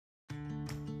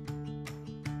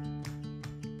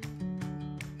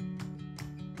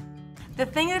The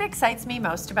thing that excites me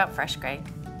most about FreshGrade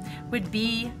would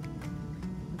be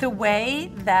the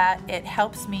way that it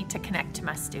helps me to connect to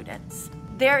my students.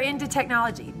 They're into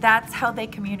technology. That's how they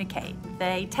communicate.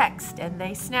 They text and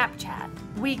they Snapchat.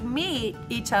 We meet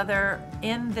each other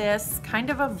in this kind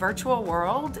of a virtual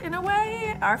world in a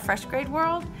way, our FreshGrade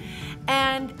world,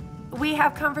 and we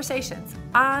have conversations,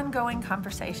 ongoing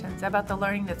conversations about the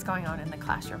learning that's going on in the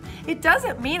classroom. It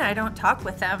doesn't mean I don't talk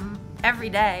with them every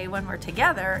day when we're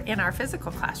together in our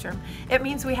physical classroom. It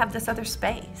means we have this other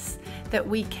space that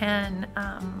we can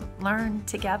learn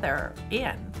together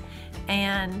in.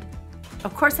 And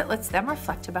of course, it lets them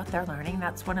reflect about their learning.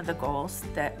 That's one of the goals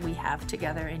that we have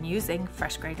together in using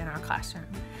FreshGrade in our classroom.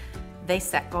 They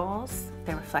set goals,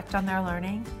 they reflect on their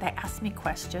learning, they ask me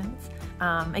questions.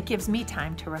 It gives me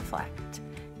time to reflect.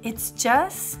 It's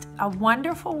just a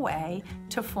wonderful way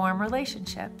to form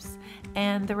relationships.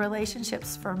 And the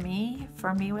relationships for me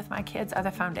with my kids are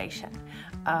the foundation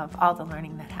of all the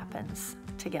learning that happens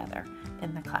together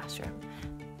in the classroom.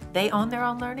 They own their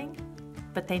own learning,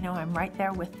 but they know I'm right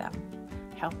there with them,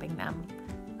 helping them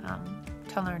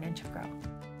to learn and to grow.